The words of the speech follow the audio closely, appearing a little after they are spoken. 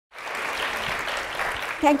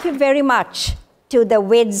Thank you very much to the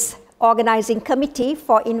WiDS organizing committee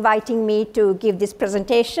for inviting me to give this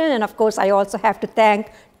presentation. And of course, I also have to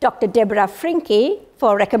thank Dr. Deborah Frinke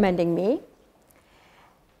for recommending me.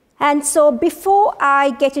 And so before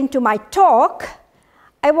I get into my talk,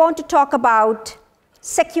 I want to talk about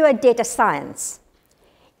secure data science.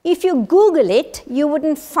 If you Google it, you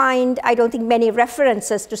wouldn't find, I don't think, many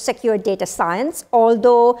references to secure data science,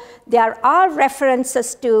 although there are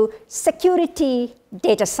references to security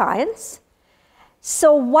data science.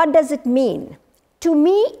 So what does it mean? To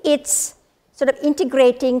me, it's sort of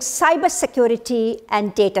integrating cybersecurity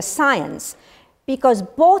and data science, because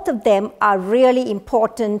both of them are really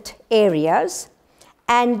important areas,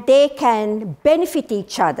 and they can benefit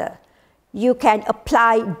each other. You can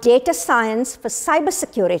apply data science for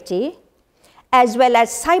cybersecurity, as well as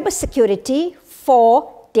cybersecurity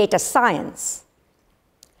for data science.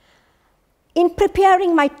 In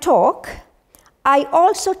preparing my talk, I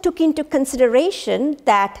also took into consideration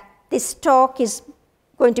that this talk is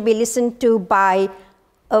going to be listened to by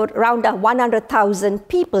around 100,000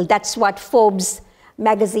 people. That's what Forbes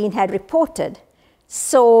magazine had reported.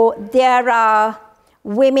 So there are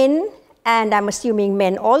women, and I'm assuming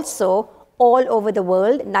men also, all over the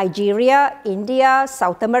world: Nigeria, India,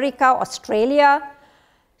 South America, Australia.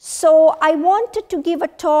 So I wanted to give a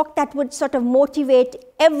talk that would sort of motivate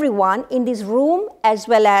everyone in this room, as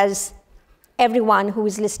well as everyone who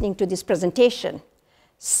is listening to this presentation.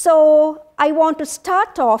 So I want to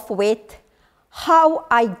start off with how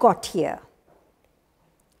I got here.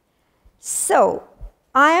 So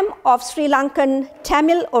I am of Sri Lankan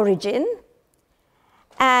Tamil origin,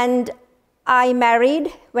 and I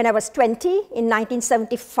married when I was 20 in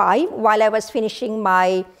 1975 while I was finishing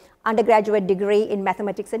my undergraduate degree in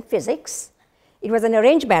mathematics and physics. It was an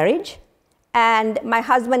arranged marriage, and my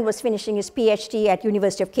husband was finishing his PhD at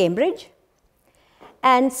University of Cambridge.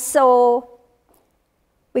 And so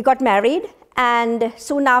we got married, and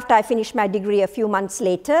soon after I finished my degree, a few months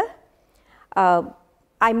later,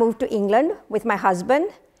 I moved to England with my husband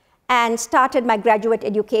and started my graduate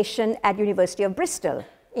education at University of Bristol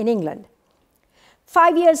in England.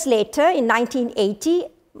 5 years later, in 1980,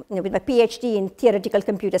 with my PhD in theoretical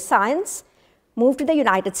computer science, moved to the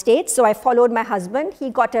United States. So I followed my husband. He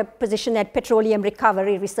got a position at Petroleum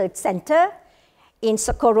Recovery Research Center in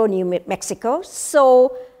Socorro, New Mexico.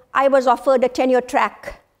 So I was offered a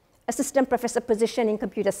tenure-track assistant professor position in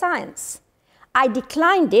computer science. I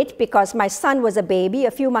declined it because my son was a baby,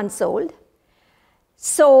 a few months old.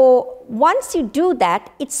 So once you do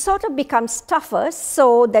that, it sort of becomes tougher.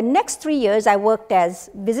 So the next 3 years, I worked as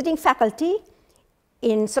visiting faculty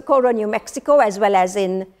in Socorro, New Mexico, as well as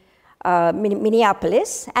in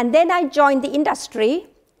Minneapolis. And then I joined the industry,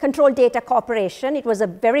 Control Data Corporation. It was a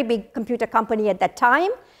very big computer company at that time.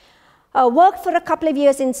 Worked for a couple of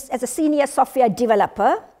years as a senior software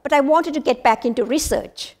developer, but I wanted to get back into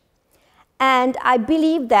research. And I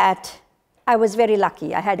believe that I was very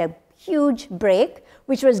lucky. I had a huge break,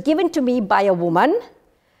 which was given to me by a woman.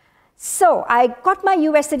 So I got my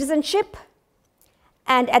US citizenship,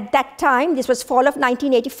 and at that time, this was fall of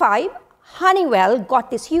 1985, Honeywell got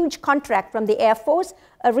this huge contract from the Air Force,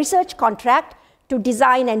 a research contract to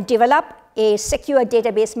design and develop a secure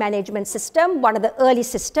database management system, one of the early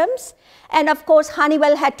systems. And of course,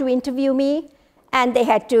 Honeywell had to interview me, and they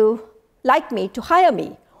had to like me to hire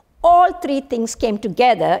me. All three things came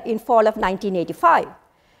together in fall of 1985.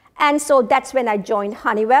 And so that's when I joined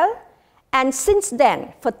Honeywell. And since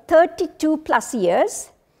then, for 32 plus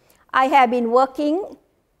years, I have been working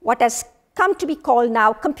what has come to be called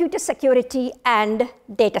now computer security and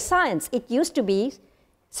data science. It used to be,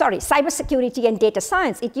 sorry, cybersecurity and data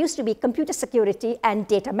science. It used to be computer security and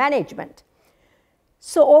data management.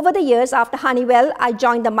 So over the years after Honeywell, I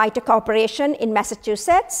joined the MITRE Corporation in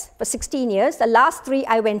Massachusetts for 16 years. The last 3,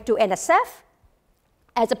 I went to NSF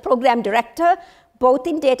as a program director, both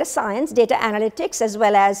in data science, data analytics, as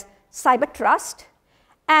well as cyber trust.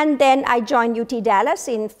 And then I joined UT Dallas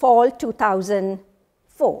in fall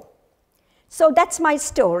 2004. So that's my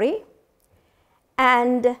story.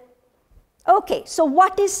 And okay, so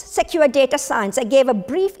what is secure data science? I gave a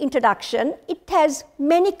brief introduction. It has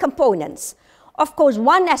many components. Of course,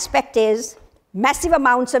 one aspect is massive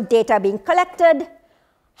amounts of data being collected.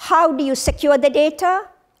 How do you secure the data?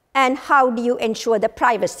 And how do you ensure the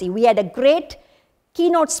privacy? We had a great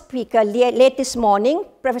keynote speaker late this morning,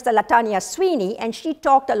 Professor Latanya Sweeney, and she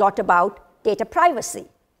talked a lot about data privacy.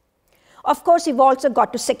 Of course, we've also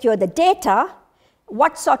got to secure the data.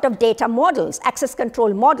 What sort of data models, access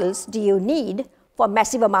control models, do you need for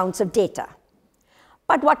massive amounts of data?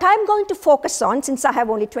 But what I'm going to focus on, since I have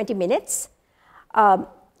only 20 minutes,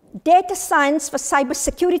 data science for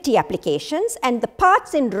cybersecurity applications, and the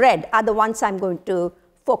parts in red are the ones I'm going to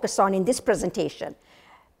focus on in this presentation.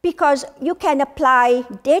 Because you can apply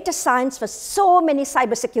data science for so many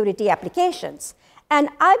cybersecurity applications. And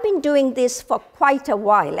I've been doing this for quite a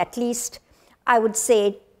while, at least I would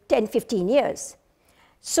say 10, 15 years.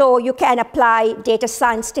 So you can apply data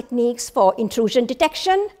science techniques for intrusion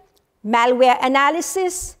detection, malware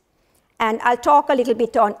analysis, and I'll talk a little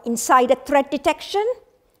bit on insider threat detection.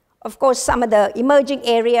 Of course, some of the emerging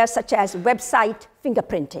areas such as website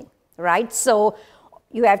fingerprinting, right? So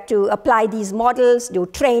you have to apply these models, do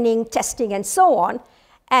training, testing, and so on.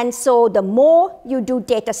 And so the more you do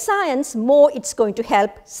data science, more it's going to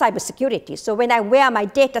help cybersecurity. So when I wear my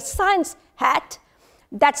data science hat,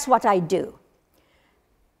 that's what I do.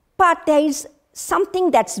 But there is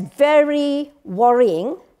something that's very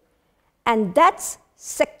worrying, and that's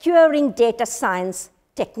securing data science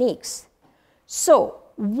techniques. So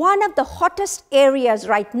one of the hottest areas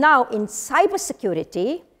right now in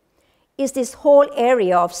cybersecurity is this whole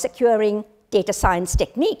area of securing data science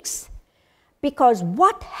techniques. Because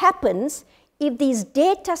what happens if these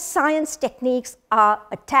data science techniques are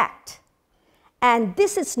attacked? And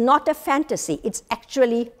this is not a fantasy, it's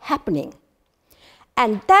actually happening.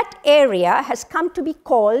 And that area has come to be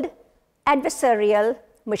called adversarial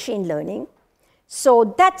machine learning.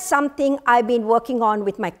 So that's something I've been working on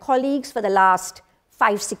with my colleagues for the last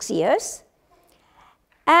 5, 6 years.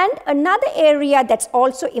 And another area that's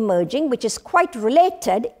also emerging, which is quite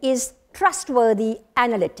related, is trustworthy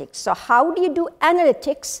analytics. So how do you do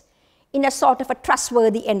analytics in a sort of a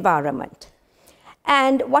trustworthy environment?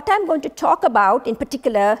 And what I'm going to talk about, in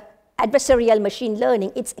particular, adversarial machine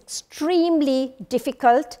learning, it's extremely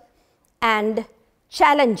difficult and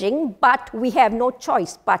challenging, but we have no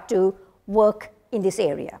choice but to work in this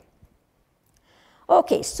area.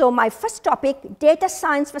 Okay, so my first topic, data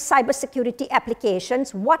science for cybersecurity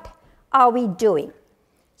applications. What are we doing?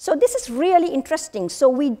 So this is really interesting. So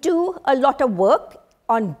we do a lot of work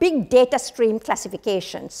on big data stream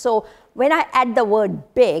classification. So when I add the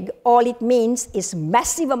word big, all it means is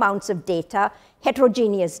massive amounts of data,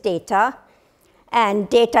 heterogeneous data, and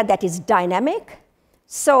data that is dynamic.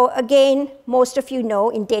 So again, most of you know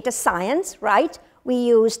in data science, right? We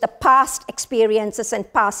use the past experiences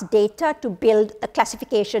and past data to build the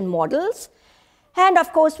classification models. And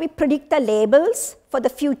of course, we predict the labels for the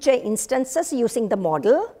future instances using the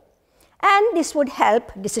model. And this would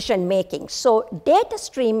help decision making. So data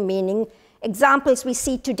stream meaning examples we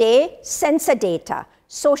see today, sensor data,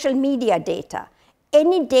 social media data,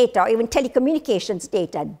 any data, or even telecommunications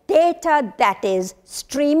data, data that is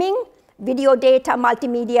streaming, video data,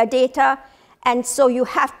 multimedia data, and so you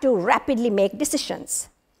have to rapidly make decisions.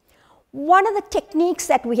 One of the techniques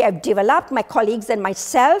that we have developed, my colleagues and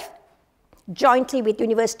myself, jointly with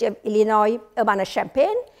University of Illinois,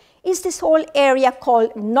 Urbana-Champaign, is this whole area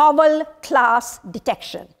called novel class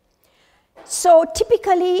detection. So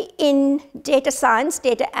typically in data science,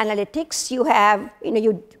 data analytics, you have,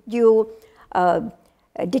 you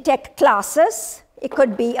detect classes. It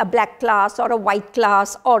could be a black class or a white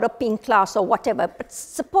class or a pink class or whatever. But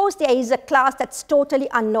suppose there is a class that's totally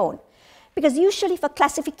unknown. Because usually for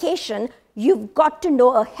classification, you've got to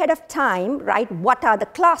know ahead of time, right, what are the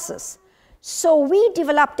classes. So we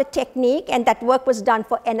developed a technique, and that work was done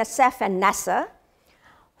for NSF and NASA,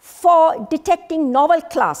 for detecting novel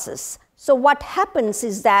classes. So what happens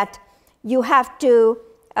is that you have to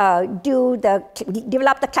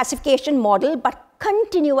develop the classification model, but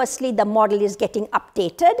continuously the model is getting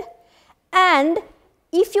updated. And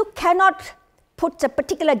if you cannot put a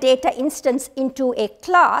particular data instance into a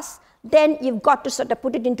class, then you've got to sort of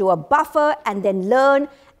put it into a buffer and then learn,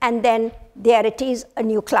 and then there it is, a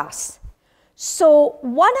new class. So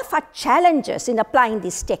one of our challenges in applying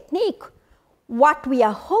this technique, what we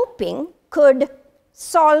are hoping could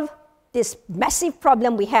solve this massive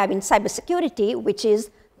problem we have in cybersecurity, which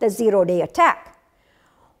is the zero-day attack.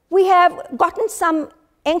 We have gotten some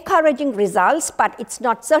encouraging results, but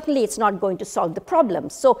certainly it's not going to solve the problem.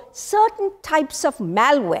 So certain types of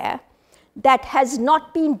malware that has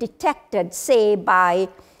not been detected, say, by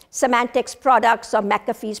Symantec's products or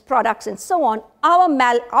McAfee's products and so on,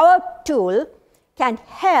 our tool can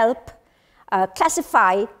help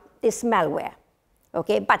classify this malware.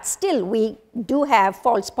 Okay? But still, we do have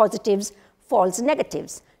false positives, false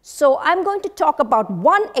negatives. So I'm going to talk about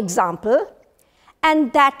one example,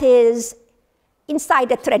 and that is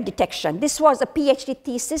insider threat detection. This was a PhD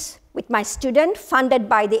thesis with my student, funded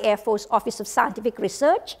by the Air Force Office of Scientific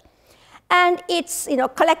Research. And it's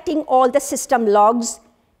collecting all the system logs,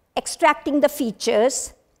 extracting the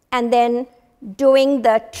features, and then doing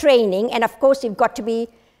the training. And of course, you've got to be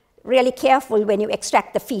really careful when you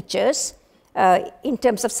extract the features in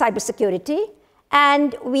terms of cybersecurity.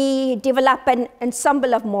 And we develop an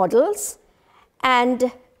ensemble of models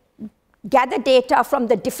and gather data from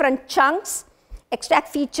the different chunks, extract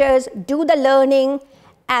features, do the learning,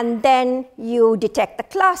 and then you detect the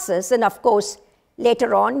classes. And of course,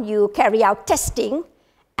 later on, you carry out testing,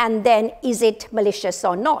 and then is it malicious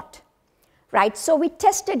or not, right? So we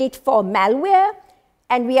tested it for malware,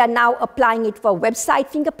 and we are now applying it for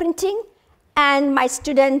website fingerprinting. And my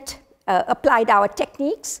student applied our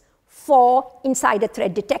techniques for insider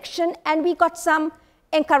threat detection, and we got some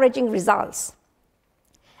encouraging results.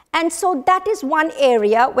 And so that is one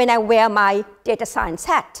area when I wear my data science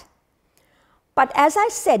hat. But as I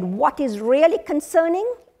said, what is really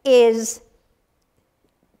concerning is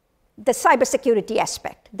the cybersecurity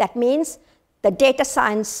aspect. That means the data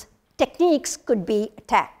science techniques could be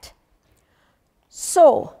attacked.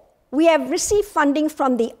 So we have received funding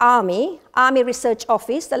from the Army Research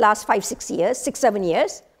Office the last 6-7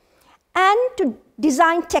 years, and to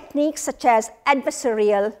design techniques such as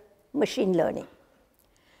adversarial machine learning.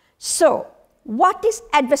 So what is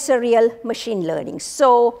adversarial machine learning?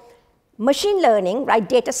 So machine learning, right,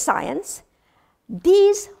 data science,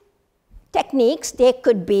 these techniques, they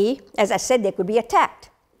could be, as I said, they could be attacked.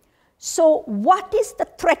 So what is the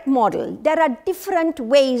threat model? There are different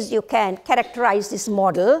ways you can characterize this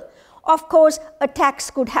model. Of course,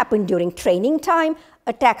 attacks could happen during training time,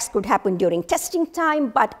 attacks could happen during testing time,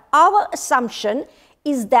 but our assumption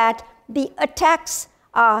is that the attacks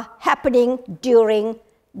are happening during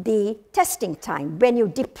the testing time. When you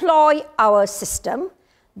deploy our system,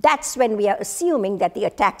 that's when we are assuming that the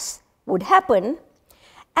attacks would happen.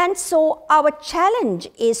 And so our challenge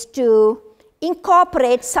is to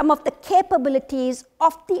incorporate some of the capabilities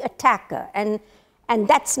of the attacker, and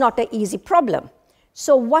that's not an easy problem.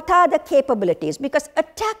 So what are the capabilities? Because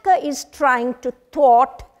attacker is trying to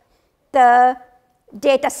thwart the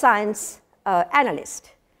data science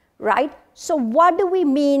analyst, right? So what do we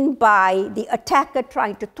mean by the attacker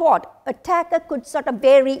trying to thwart? Attacker could sort of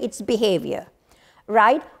vary its behavior,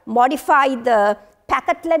 right? Modify the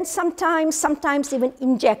packet length sometimes even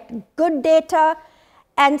inject good data.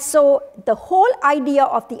 And so the whole idea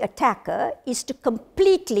of the attacker is to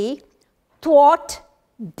completely thwart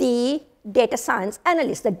the data science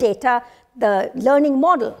analyst, the learning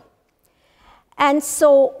model. And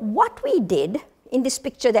so what we did in this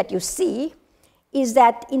picture that you see is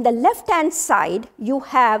that in the left-hand side, you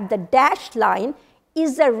have the dashed line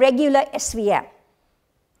is a regular SVM,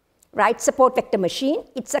 right? Support vector machine.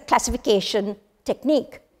 It's a classification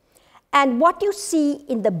technique. And what you see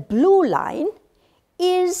in the blue line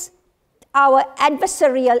is our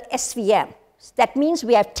adversarial SVM. That means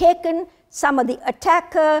we have taken some of the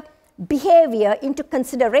attacker behavior into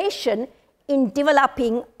consideration in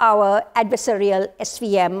developing our adversarial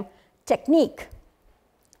SVM technique.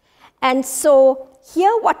 And so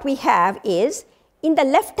here what we have is, in the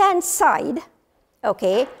left-hand side,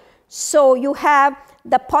 okay, so you have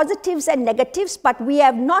the positives and negatives, but we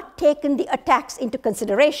have not taken the attacks into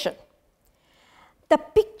consideration. The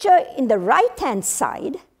picture in the right-hand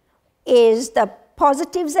side is the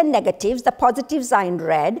positives and negatives. The positives are in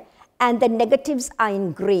red, and the negatives are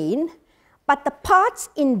in green, but the parts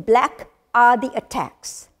in black are the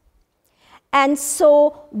attacks. And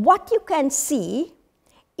so what you can see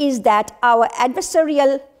is that our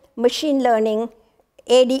adversarial machine learning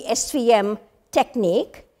AD-SVM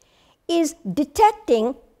technique is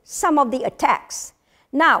detecting some of the attacks.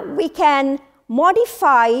 Now, we can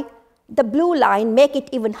modify the blue line, make it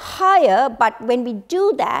even higher, but when we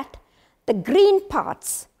do that, the green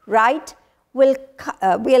parts, right,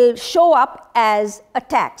 will show up as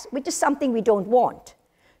attacks, which is something we don't want.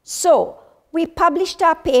 So we published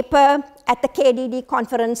our paper at the KDD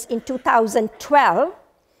conference in 2012,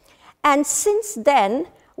 and since then,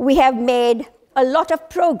 we have made a lot of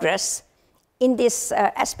progress in this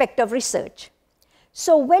aspect of research.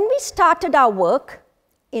 So when we started our work,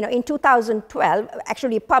 in 2012,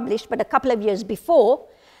 actually published, but a couple of years before,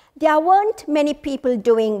 there weren't many people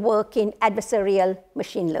doing work in adversarial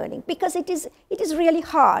machine learning because it is really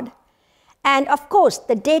hard. And of course,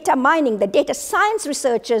 the data mining, the data science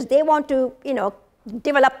researchers, they want to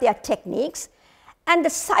develop their techniques. And the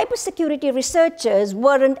cybersecurity researchers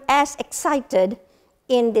weren't as excited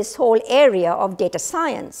in this whole area of data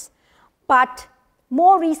science. But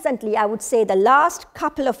more recently, I would say the last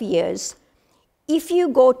couple of years, if you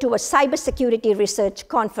go to a cybersecurity research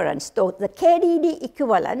conference, though the KDD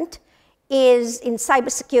equivalent is in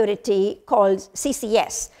cybersecurity called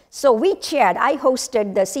CCS. So I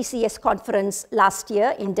hosted the CCS conference last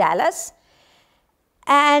year in Dallas.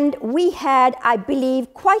 And we had, I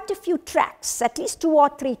believe, quite a few tracks, at least 2 or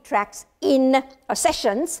 3 tracks in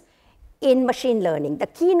sessions in machine learning. The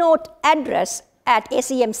keynote address at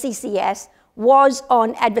ACM CCS was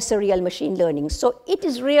on adversarial machine learning. So it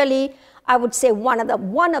is really, I would say, one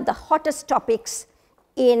of the hottest topics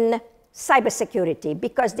in cybersecurity,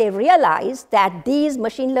 because they realize that these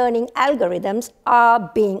machine learning algorithms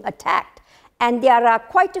are being attacked. And there are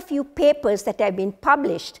quite a few papers that have been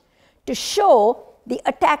published to show the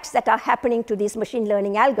attacks that are happening to these machine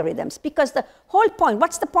learning algorithms. Because the whole point,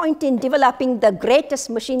 what's the point in developing the greatest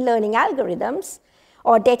machine learning algorithms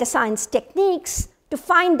or data science techniques to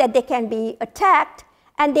find that they can be attacked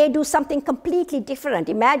and they do something completely different?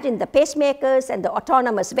 Imagine the pacemakers and the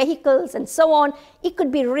autonomous vehicles and so on. It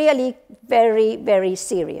could be really very, very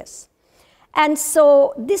serious. And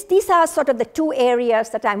so these are sort of the 2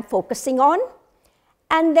 areas that I'm focusing on.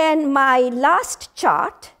 And then my last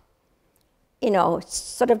chart,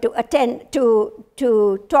 sort of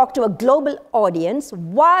to talk to a global audience,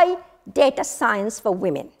 why data science for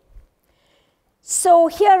women? So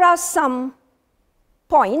here are some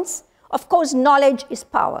points. Of course, knowledge is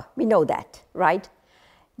power. We know that, right?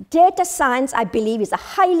 Data science, I believe, is a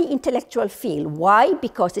highly intellectual field. Why?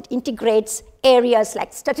 Because it integrates areas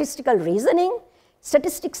like statistical reasoning.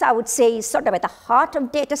 Statistics, I would say, is sort of at the heart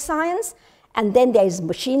of data science. And then there is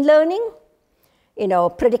machine learning,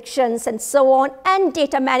 predictions and so on, and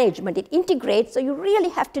data management. It integrates, so you really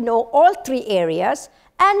have to know all 3 areas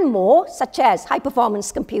and more, such as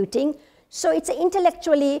high-performance computing. So it's an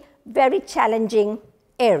intellectually very challenging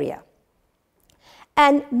area.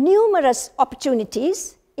 And numerous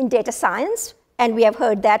opportunities in data science, and we have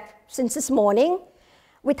heard that since this morning,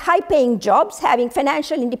 with high-paying jobs, having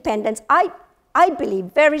financial independence. I believe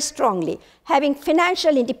very strongly having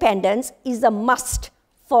financial independence is a must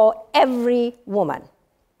for every woman.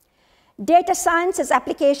 Data science has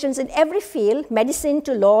applications in every field, medicine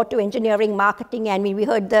to law to engineering, marketing, and we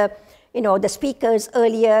heard the speakers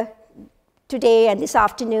earlier today and this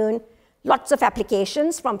afternoon, lots of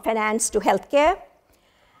applications from finance to healthcare.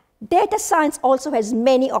 Data science also has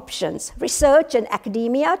many options, research and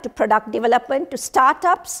academia to product development to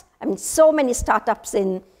startups. I mean, so many startups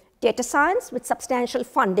in data science with substantial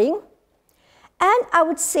funding. And I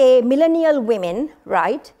would say millennial women,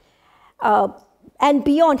 right, and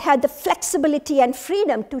beyond had the flexibility and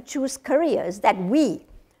freedom to choose careers that we,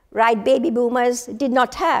 right, baby boomers did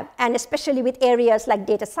not have, and especially with areas like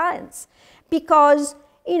data science. Because,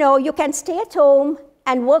 you can stay at home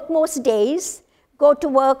and work most days, go to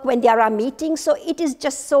work when there are meetings, so it is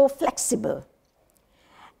just so flexible.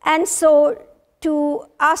 And so to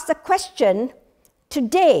ask the question,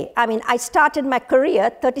 today, I started my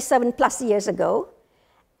career 37 plus years ago,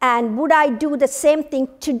 and would I do the same thing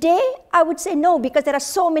today? I would say no, because there are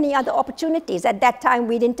so many other opportunities. At that time,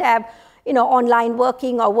 we didn't have online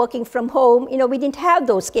working or working from home. We didn't have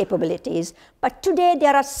those capabilities. But today,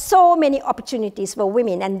 there are so many opportunities for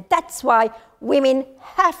women, and that's why women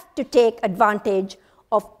have to take advantage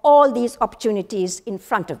of all these opportunities in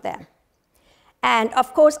front of them. And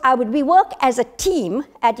of course, we work as a team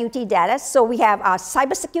at UT Dallas. So we have our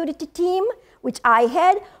cybersecurity team, which I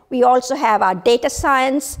head. We also have our data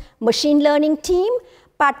science, machine learning team.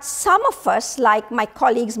 But some of us, like my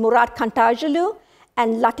colleagues Murat Kantarjalu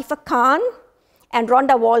and Latifa Khan, and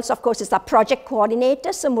Rhonda Walls, of course, is our project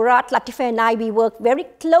coordinator. So Murat, Latifa, and I, we work very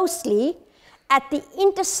closely at the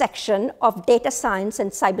intersection of data science and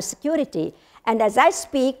cybersecurity. And as I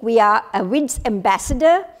speak, we are a WiDS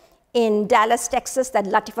ambassador in Dallas, Texas, that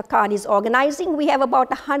Latifa Khan is organizing. We have about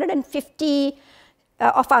 150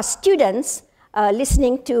 of our students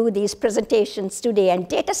listening to these presentations today. And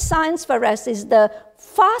data science for us is the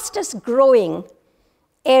fastest growing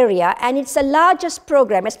area, and it's the largest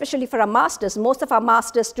program, especially for our masters. Most of our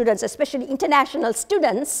master's students, especially international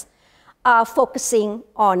students, are focusing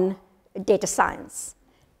on data science.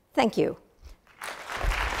 Thank you.